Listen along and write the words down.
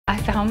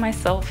found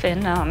myself in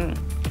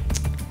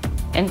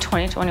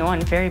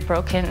 2021 very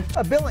broken.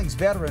 A Billings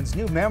veteran's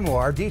new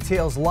memoir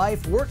details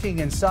life working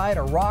inside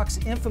Iraq's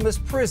infamous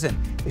prison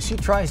as she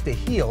tries to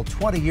heal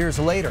 20 years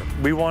later.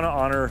 We want to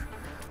honor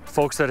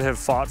folks that have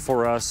fought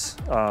for us,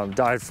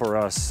 died for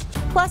us.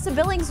 Plus, a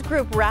Billings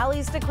group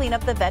rallies to clean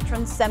up the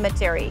Veterans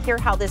Cemetery. Hear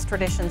how this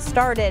tradition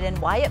started and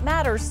why it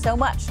matters so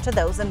much to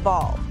those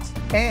involved.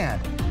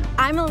 And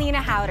I'm Alina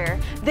Howder.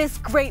 This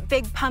great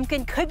big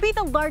pumpkin could be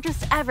the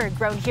largest ever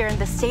grown here in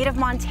the state of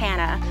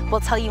Montana. We'll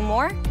tell you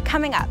more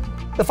coming up.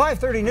 the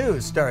 5:30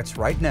 news starts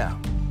right now.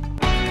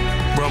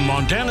 From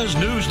Montana's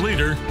news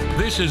leader,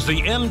 this is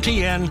the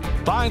MTN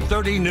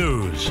 5:30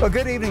 News. Well,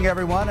 good evening,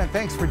 everyone, and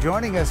thanks for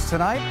joining us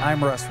tonight.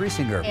 I'm Russ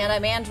Riesinger. And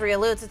I'm Andrea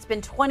Lutz. It's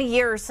been 20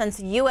 years since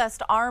U.S.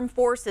 armed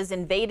forces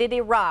invaded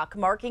Iraq,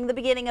 marking the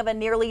beginning of a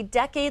nearly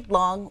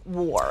decade-long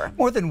war.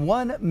 More than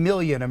 1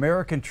 million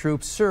American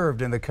troops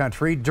served in the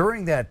country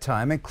during that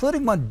time,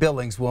 including one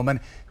Billings woman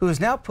who is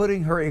now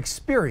putting her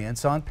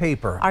experience on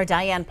paper. Our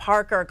Diane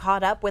Parker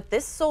caught up with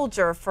this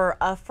soldier for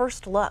a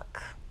first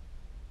look.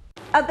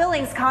 A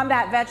Billings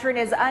combat veteran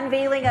is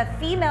unveiling a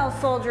female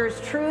soldier's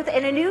truth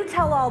in a new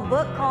tell-all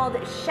book called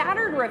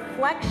Shattered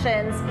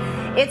Reflections.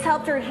 It's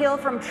helped her heal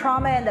from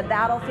trauma in the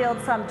battlefield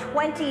some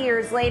 20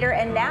 years later,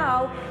 and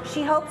now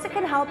she hopes it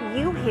can help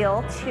you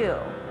heal too.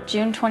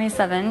 June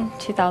 27,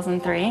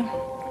 2003.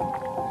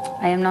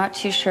 I am not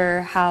too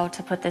sure how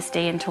to put this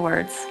day into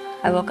words.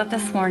 I woke up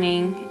this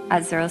morning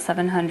at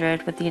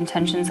 0700 with the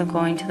intentions of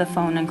going to the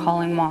phone and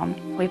calling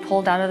Mom. We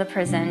pulled out of the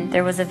prison.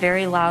 There was a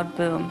very loud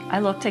boom. I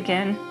looked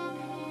again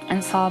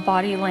and saw a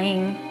body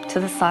laying to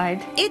the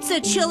side. It's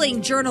a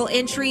chilling journal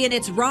entry in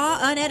its raw,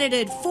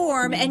 unedited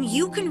form, and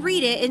you can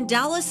read it in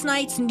Dallas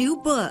Knight's new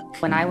book.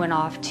 When I went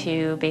off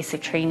to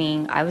basic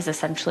training, I was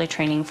essentially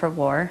training for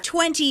war.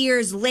 20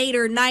 years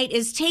later, Knight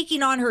is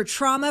taking on her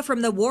trauma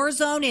from the war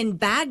zone in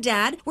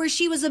Baghdad, where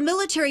she was a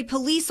military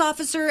police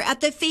officer at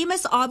the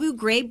famous Abu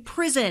Ghraib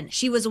prison.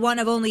 She was one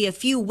of only a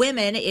few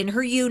women in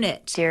her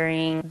unit.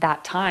 During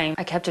that time,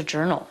 I kept a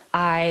journal.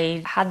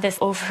 I had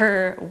this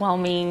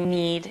overwhelming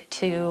need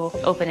to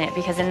open it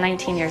because in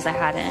 19 years I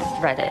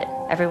hadn't read it.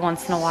 Every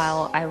once in a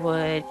while I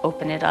would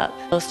open it up.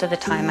 Most of the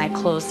time I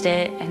closed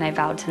it and I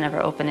vowed to never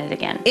open it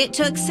again. It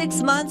took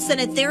 6 months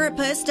and a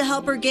therapist to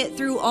help her get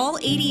through all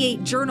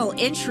 88 journal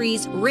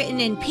entries written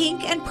in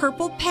pink and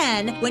purple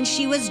pen when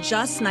she was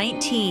just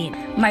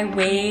 19. My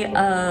way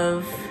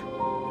of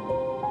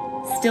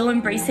still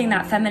embracing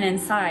that feminine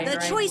side. The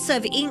right? choice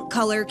of ink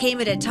color came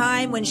at a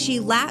time when she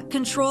lacked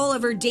control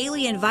of her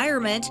daily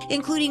environment,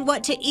 including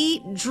what to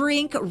eat,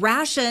 drink,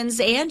 rations,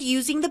 and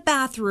using the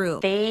bathroom.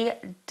 They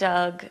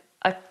dug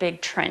a big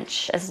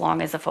trench as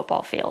long as a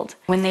football field.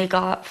 When they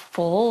got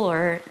full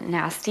or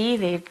nasty,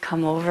 they'd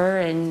come over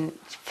and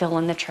fill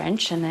in the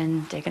trench and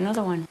then dig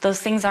another one. Those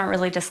things aren't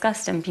really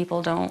discussed and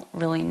people don't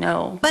really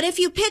know. But if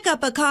you pick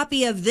up a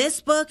copy of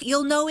this book,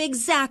 you'll know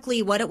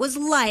exactly what it was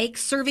like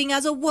serving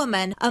as a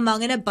woman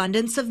among an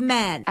abundance of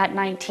men. At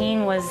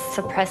 19 was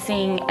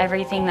suppressing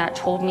everything that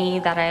told me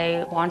that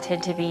I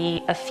wanted to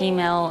be a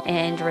female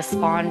and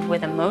respond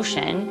with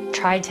emotion.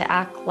 Tried to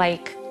act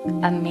like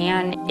a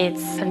man.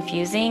 It's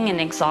confusing and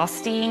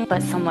exhausting,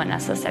 but somewhat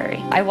necessary.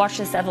 I watched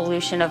this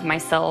evolution of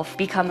myself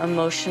become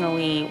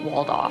emotionally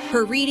walled off.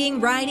 Her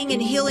reading, writing,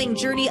 and healing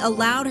journey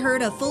allowed her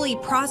to fully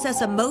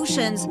process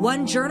emotions,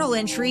 one journal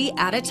entry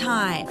at a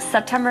time.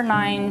 September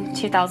 9,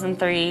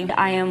 2003,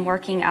 I am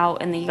working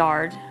out in the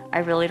yard. I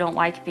really don't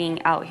like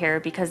being out here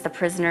because the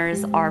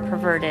prisoners are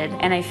perverted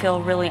and I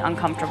feel really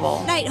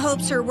uncomfortable. Knight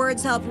hopes her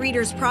words help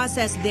readers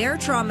process their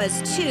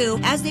traumas too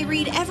as they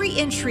read every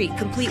entry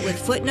complete with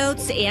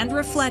footnotes and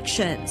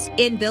reflections.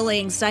 In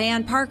Billings,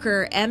 Diane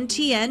Parker,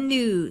 MTN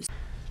News.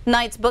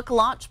 Knight's book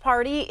launch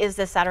party is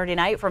this Saturday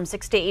night from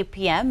 6 to 8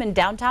 p.m. in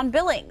downtown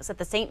Billings at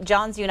the St.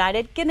 John's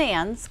United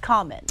Ganans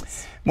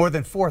Commons. More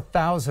than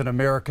 4,000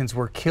 Americans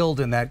were killed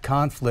in that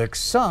conflict,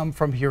 some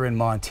from here in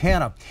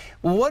Montana.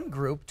 One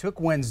group took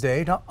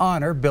Wednesday to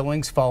honor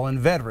Billings fallen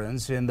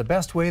veterans in the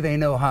best way they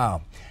know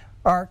how.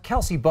 Our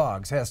Kelsey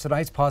Boggs has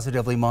tonight's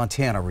Positively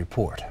Montana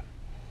report.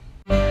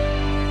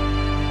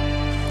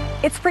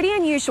 It's pretty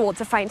unusual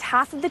to find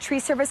half of the tree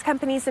service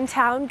companies in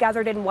town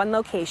gathered in one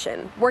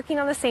location, working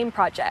on the same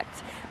project.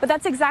 But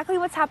that's exactly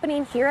what's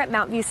happening here at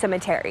Mount View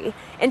Cemetery.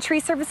 And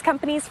tree service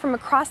companies from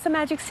across the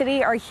Magic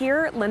City are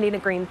here lending a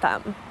green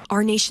thumb.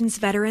 Our nation's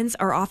veterans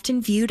are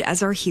often viewed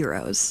as our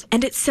heroes.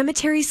 And it's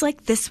cemeteries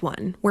like this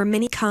one where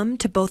many come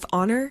to both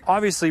honor.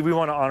 Obviously, we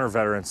want to honor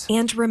veterans.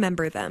 And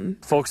remember them.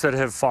 Folks that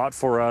have fought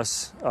for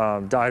us,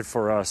 died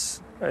for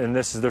us. And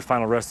this is their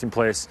final resting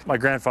place. My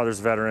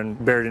grandfather's a veteran,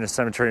 buried in a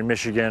cemetery in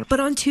Michigan.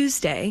 But on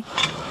Tuesday,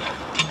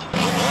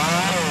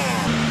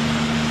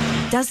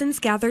 dozens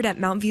gathered at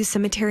Mount View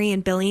Cemetery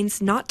in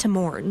Billings not to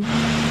mourn,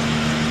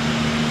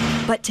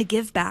 but to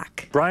give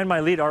back. Brian, my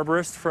lead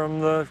arborist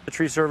from the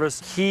tree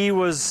service, he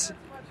was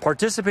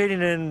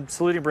participating in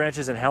saluting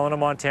branches in Helena,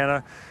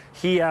 Montana,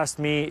 He asked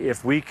me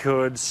if we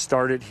could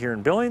start it here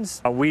in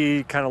Billings.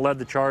 We kind of led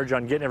the charge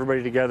on getting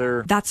everybody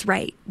together. That's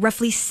right.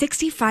 Roughly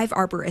 65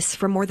 arborists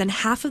from more than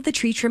half of the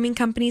tree trimming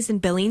companies in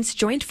Billings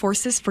joined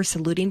forces for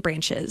saluting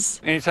branches.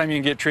 Anytime you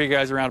can get tree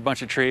guys around a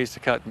bunch of trees to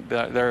cut,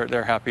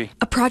 they're happy.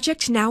 A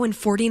project now in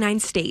 49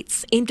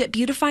 states aimed at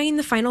beautifying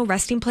the final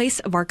resting place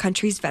of our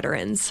country's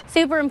veterans.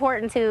 Super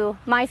important to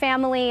my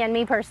family and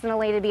me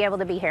personally to be able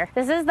to be here.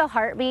 This is the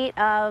heartbeat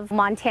of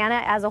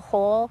Montana as a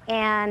whole,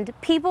 and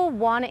people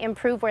want to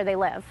improve where they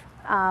live,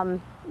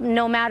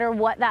 no matter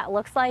what that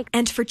looks like.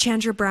 And for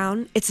Chandra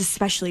Brown, it's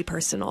especially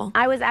personal.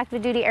 I was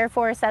active duty Air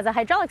Force as a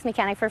hydraulics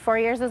mechanic for 4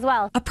 years as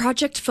well. A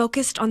project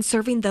focused on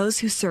serving those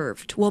who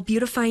served while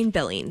beautifying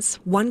Billings,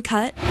 one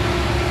cut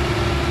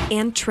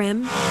and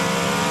trim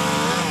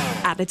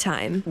at a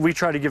time. We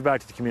try to give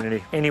back to the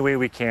community any way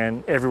we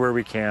can, everywhere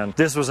we can.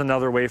 This was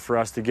another way for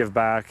us to give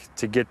back,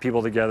 to get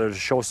people together, to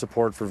show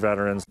support for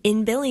veterans.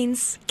 In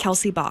Billings,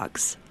 Kelsey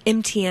Boggs,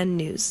 MTN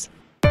News.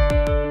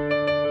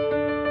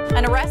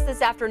 An arrest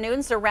this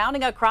afternoon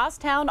surrounding a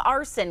crosstown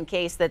arson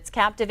case that's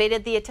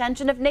captivated the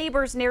attention of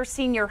neighbors near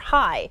Senior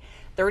High.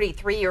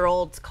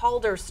 33-year-old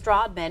Calder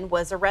Strodman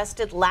was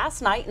arrested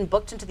last night and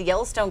booked into the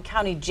Yellowstone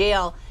County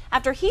Jail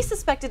after he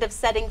suspected of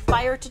setting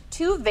fire to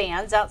 2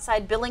 vans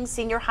outside Billings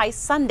Senior High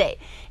Sunday.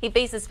 He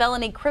faces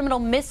felony criminal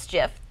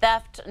mischief,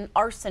 theft, and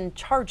arson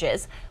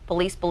charges.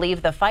 Police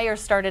believe the fire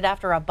started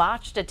after a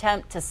botched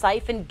attempt to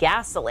siphon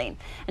gasoline.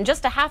 And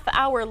just a half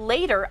hour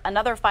later,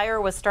 another fire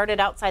was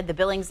started outside the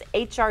Billings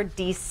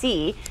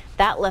HRDC.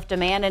 That left a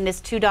man and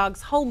his 2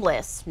 dogs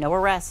homeless. No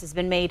arrest has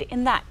been made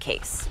in that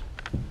case.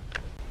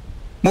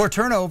 More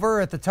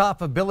turnover at the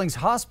top of Billings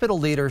hospital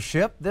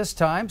leadership. This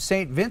time,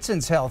 St.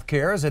 Vincent's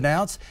Healthcare has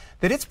announced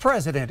that its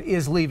president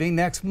is leaving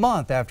next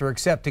month after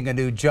accepting a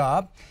new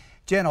job.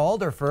 Jen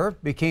Alderfer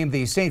became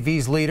the St.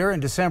 V's leader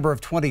in December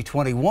of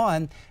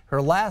 2021.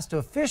 Her last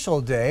official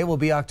day will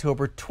be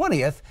October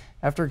 20th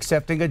after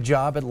accepting a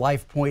job at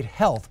LifePoint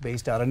Health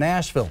based out of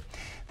Nashville.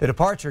 The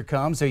departure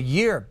comes a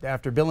year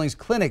after Billings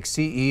Clinic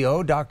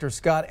CEO Dr.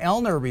 Scott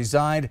Elner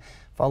resigned,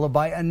 followed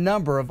by a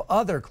number of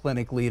other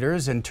clinic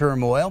leaders in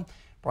turmoil.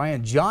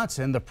 Brian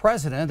Johnson, the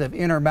president of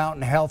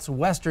Intermountain Health's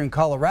Western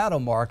Colorado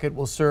market,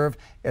 will serve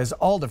as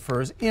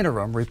Alderfer's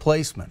interim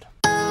replacement.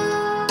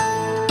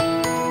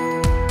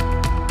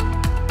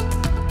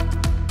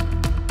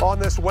 On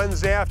this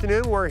Wednesday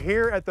afternoon, we're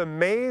here at the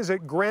maze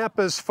at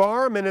Grandpa's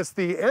Farm, and it's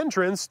the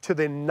entrance to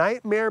the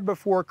Nightmare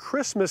Before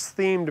Christmas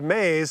themed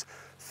maze.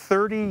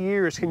 30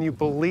 years. Can you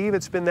believe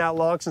it's been that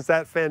long since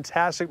that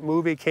fantastic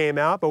movie came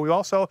out? But we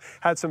also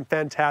had some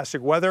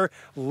fantastic weather,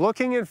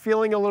 looking and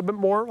feeling a little bit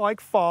more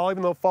like fall,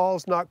 even though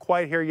fall's not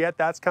quite here yet.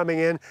 That's coming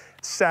in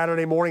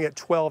Saturday morning at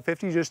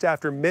 12:50, just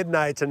after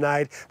midnight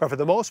tonight. But for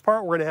the most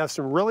part, we're going to have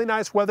some really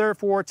nice weather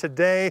for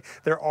today.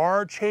 There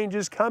are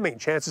changes coming.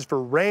 Chances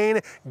for rain,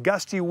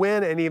 gusty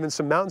wind, and even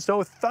some mountain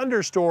snow,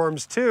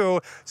 thunderstorms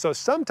too. So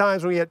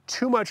sometimes when you get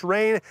too much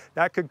rain,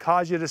 that could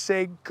cause you to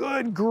say,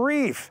 good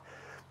grief.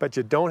 But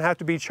you don't have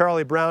to be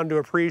Charlie Brown to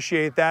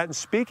appreciate that. And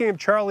speaking of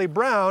Charlie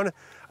Brown,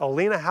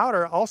 Alina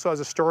Howder also has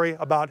a story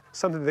about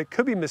something that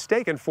could be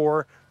mistaken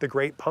for the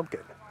Great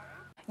Pumpkin.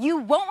 You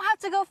won't have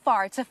to go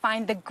far to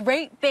find the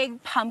Great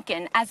Big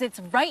Pumpkin, as it's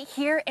right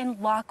here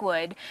in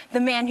Lockwood. The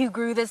man who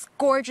grew this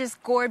gorgeous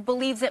gourd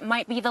believes it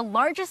might be the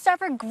largest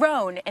ever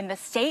grown in the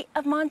state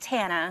of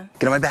Montana.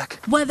 Get on my back.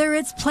 Whether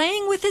it's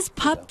playing with his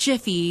pup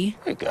Jiffy,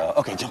 There you go.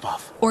 Okay, jump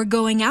off. or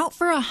going out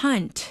for a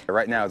hunt,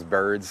 Right now it's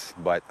birds,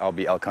 but I'll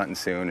be elk hunting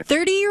soon.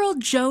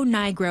 30-year-old Joe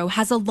Nigro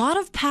has a lot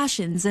of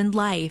passions in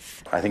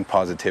life, I think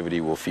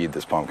positivity will feed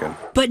this pumpkin.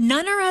 but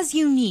none are as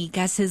unique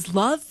as his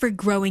love for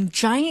growing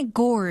giant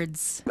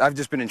gourds. I've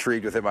just been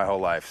intrigued with it my whole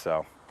life,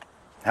 so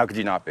how could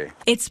you not be?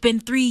 It's been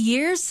 3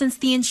 years since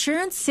the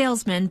insurance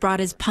salesman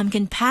brought his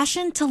pumpkin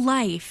passion to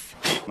life.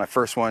 My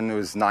first one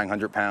was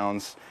 900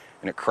 pounds,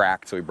 and it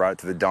cracked, so we brought it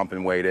to the dump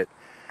and weighed it.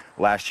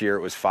 Last year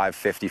it was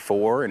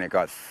 554, and it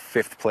got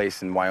 5th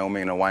place in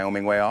Wyoming in a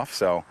Wyoming weigh-off,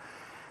 so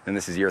and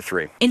this is year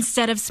 3.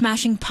 Instead of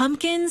smashing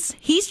pumpkins,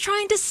 he's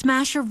trying to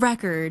smash a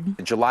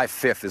record. July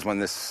 5th is when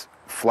this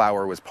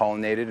flower was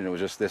pollinated, and it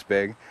was just this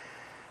big.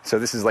 So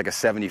this is like a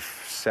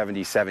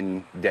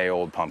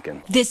 77-day-old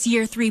pumpkin. This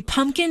year 3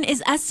 pumpkin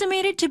is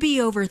estimated to be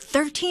over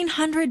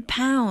 1,300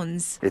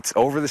 pounds. It's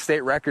over the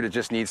state record. It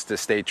just needs to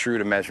stay true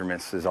to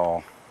measurements is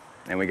all.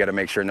 And we got to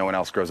make sure no one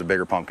else grows a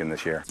bigger pumpkin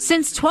this year.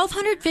 Since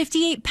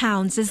 1,258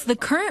 pounds is the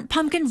current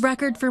pumpkin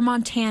record for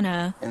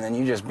Montana. And then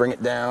you just bring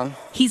it down.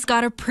 He's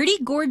got a pretty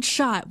gourd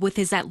shot with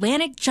his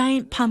Atlantic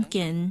giant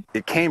pumpkin.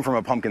 It came from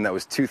a pumpkin that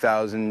was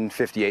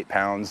 2,058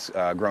 pounds,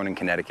 grown in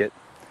Connecticut.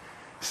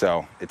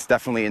 So it's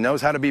definitely, it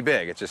knows how to be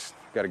big. It's just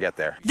got to get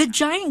there. The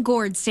giant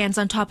gourd stands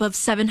on top of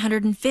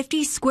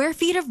 750 square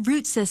feet of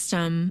root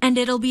system, and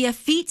it'll be a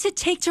feat to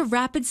take to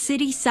Rapid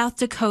City, South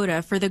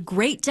Dakota for the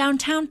Great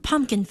Downtown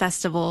Pumpkin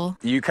Festival.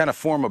 You kind of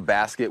form a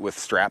basket with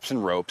straps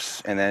and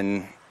ropes, and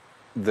then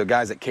the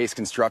guys at Case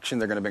Construction,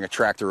 they're going to bring a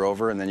tractor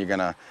over, and then you're going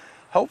to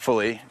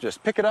hopefully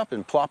just pick it up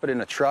and plop it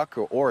in a truck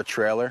or a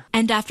trailer.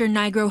 And after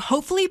Nigro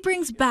hopefully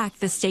brings back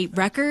the state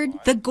record,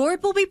 the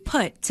gourd will be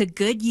put to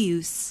good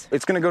use.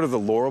 It's going to go to the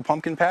Laurel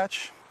Pumpkin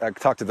Patch. I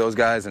talked to those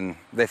guys, and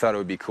they thought it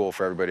would be cool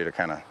for everybody to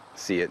kind of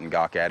see it and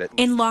gawk at it.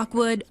 In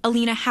Lockwood,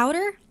 Alina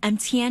Howder,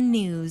 MTN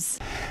News.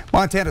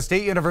 Montana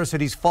State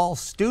University's fall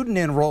student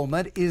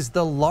enrollment is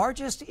the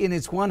largest in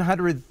its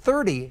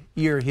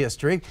 130-year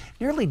history,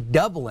 nearly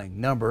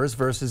doubling numbers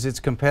versus its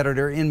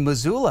competitor in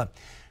Missoula.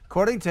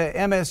 According to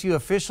MSU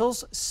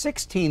officials,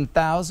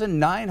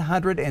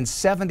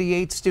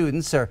 16,978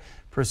 students are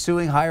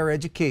pursuing higher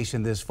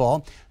education this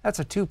fall. That's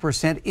a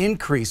 2%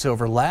 increase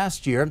over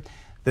last year.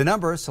 The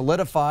number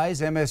solidifies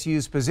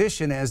MSU's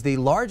position as the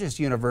largest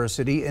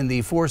university in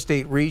the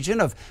four-state region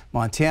of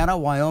Montana,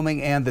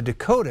 Wyoming, and the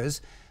Dakotas.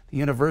 The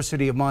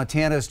University of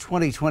Montana's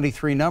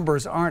 2023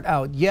 numbers aren't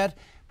out yet,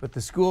 but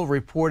the school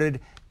reported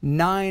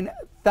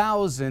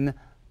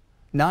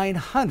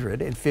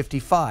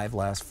 9,955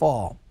 last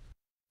fall.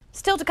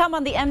 Still to come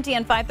on the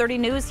MTN 530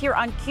 News here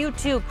on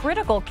Q2,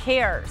 Critical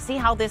Care. See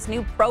how this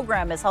new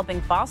program is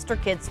helping foster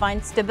kids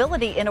find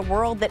stability in a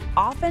world that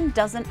often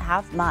doesn't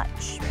have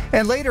much.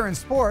 And later in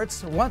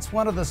sports, once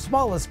one of the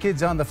smallest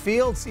kids on the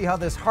field, see how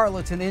this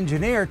Harleton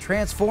engineer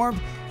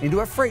transformed into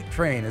a freight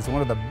train as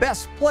one of the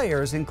best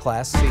players in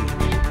Class C.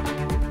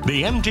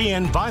 The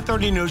MTN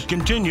 530 News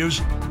continues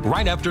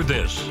right after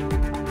this.